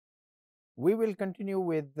we will continue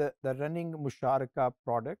with the running musharaka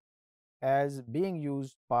product as being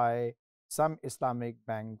used by some Islamic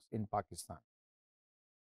banks in Pakistan.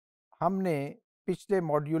 हमने पिछले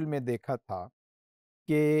module में देखा था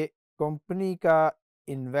कि कंपनी का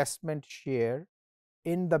investment share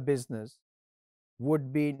in the business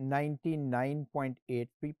would be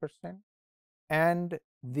 99.83% and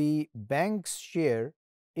the bank's share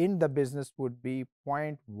in the business would be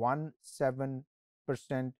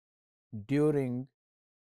 0.17% during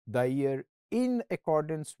the year in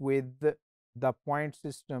accordance with the point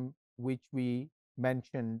system which we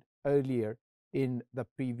mentioned earlier in the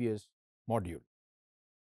previous module.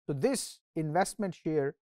 So, this investment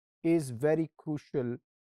share is very crucial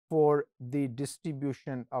for the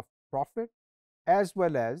distribution of profit as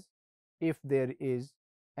well as if there is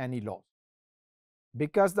any loss,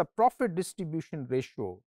 because the profit distribution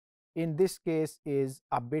ratio in this case is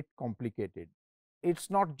a bit complicated. It is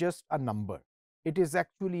not just a number, it is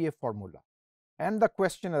actually a formula, and the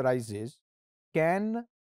question arises, can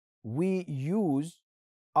we use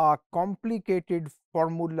a complicated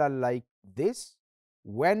formula like this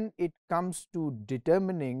when it comes to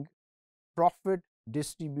determining profit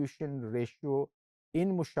distribution ratio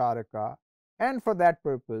in musharaka and for that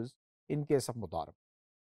purpose in case of mudaraba?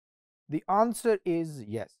 The answer is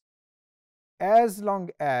yes, as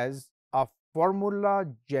long as a formula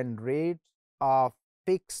generates a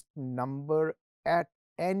fixed number at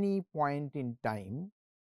any point in time,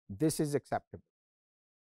 this is acceptable.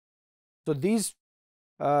 So, these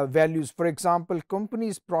values, for example,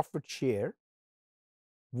 company's profit share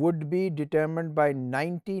would be determined by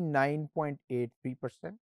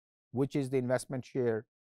 99.83%, which is the investment share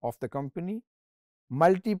of the company,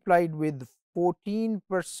 multiplied with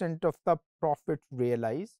 14% of the profit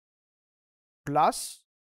realized plus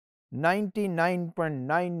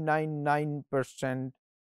 99.999%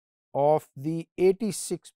 of the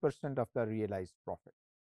 86% of the realized profit.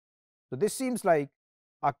 So, this seems like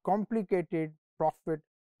a complicated profit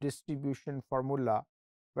distribution formula,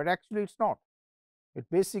 but actually it is not. It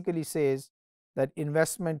basically says that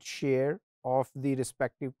investment share of the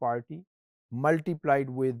respective party multiplied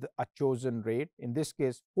with a chosen rate. In this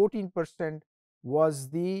case, 14% was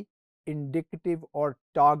the indicative or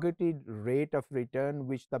targeted rate of return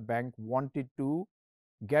which the bank wanted to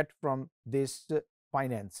get from this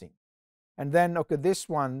financing. And then, okay, this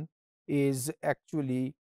one is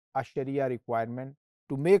actually a Sharia requirement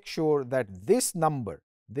to make sure that this number,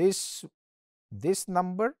 this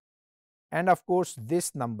number, and of course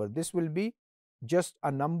this number, this will be just a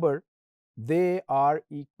number, they are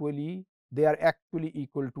actually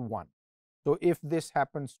equal to 1. So, if this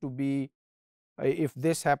happens to be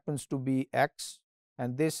x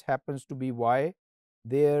and this happens to be y,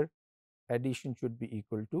 their addition should be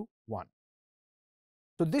equal to 1.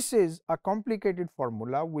 So, this is a complicated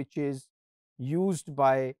formula which is used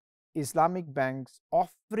by Islamic banks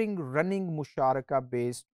offering running musharaka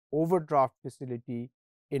based overdraft facility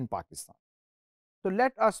in Pakistan. So,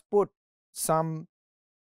 let us put some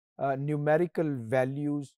numerical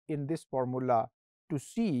values in this formula to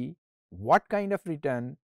see what kind of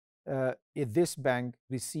return this bank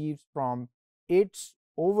receives from its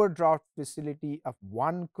overdraft facility of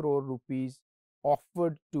 1 crore rupees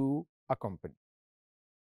offered to a company.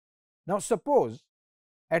 Now, suppose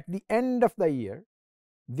at the end of the year,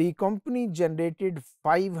 the company generated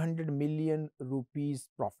 500 million rupees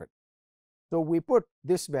profit. So, we put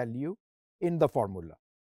this value in the formula.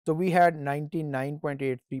 So, we had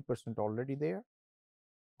 99.83% already there,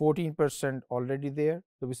 14% already there.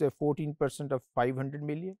 So, we say 14% of 500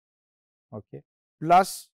 million, okay,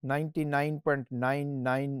 plus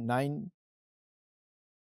 99.999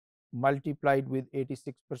 multiplied with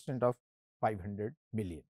 86% of 500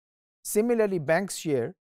 million. Similarly, bank's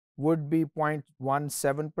share would be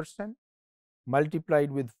 0.17%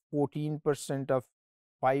 multiplied with 14% of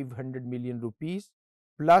 500 million rupees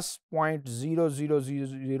plus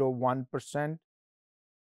 0.00001%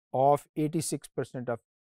 of 86% of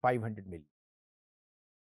 500 million.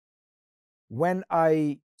 When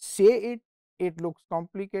I say it, it looks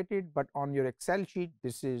complicated, but on your Excel sheet,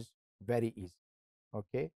 this is very easy.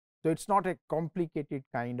 Okay? So, it is not a complicated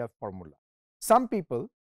kind of formula. Some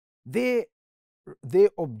people, they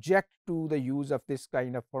object to the use of this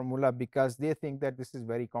kind of formula because they think that this is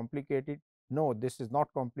very complicated. No, this is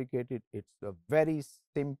not complicated. It is a very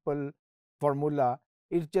simple formula.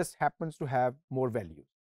 It just happens to have more values.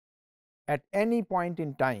 At any point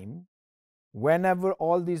in time, whenever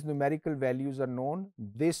all these numerical values are known,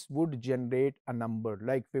 this would generate a number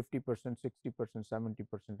like 50%, 60%,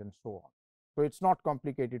 70% and so on. So, it is not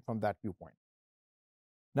complicated from that viewpoint.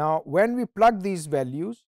 Now, when we plug these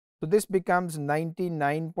values, So this becomes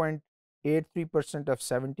 99.83% of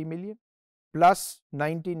 70 million plus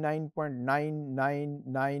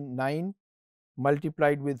 99.9999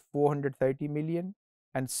 multiplied with 430 million,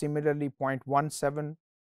 and similarly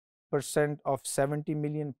 0.17% of 70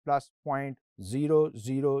 million plus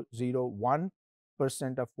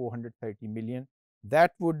 0.0001% of 430 million.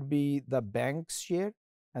 That would be the bank's share,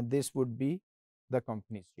 and this would be the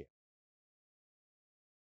company's share.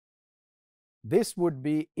 This would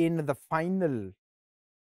be in the final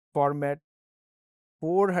format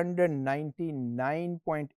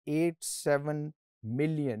 499.87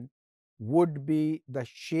 million would be the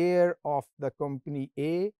share of the company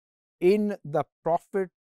A in the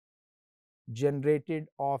profit generated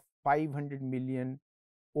of 500 million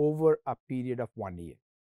over a period of 1 year,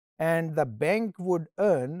 and the bank would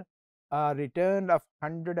earn a return of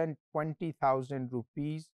 120,000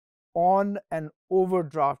 rupees on an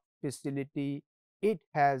overdraft facility it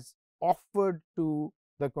has offered to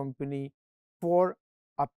the company for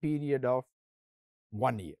a period of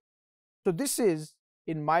 1 year. So this is,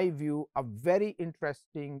 in my view, a very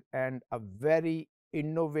interesting and a very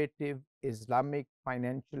innovative Islamic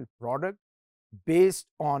financial product based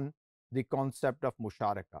on the concept of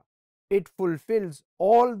musharaka. It fulfills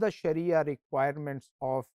all the Sharia requirements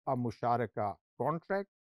of a musharaka contract,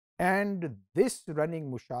 and this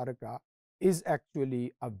running musharaka is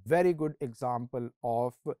actually a very good example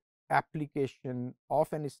of application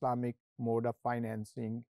of an Islamic mode of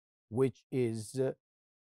financing, which is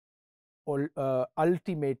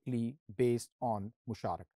ultimately based on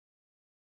musharaka.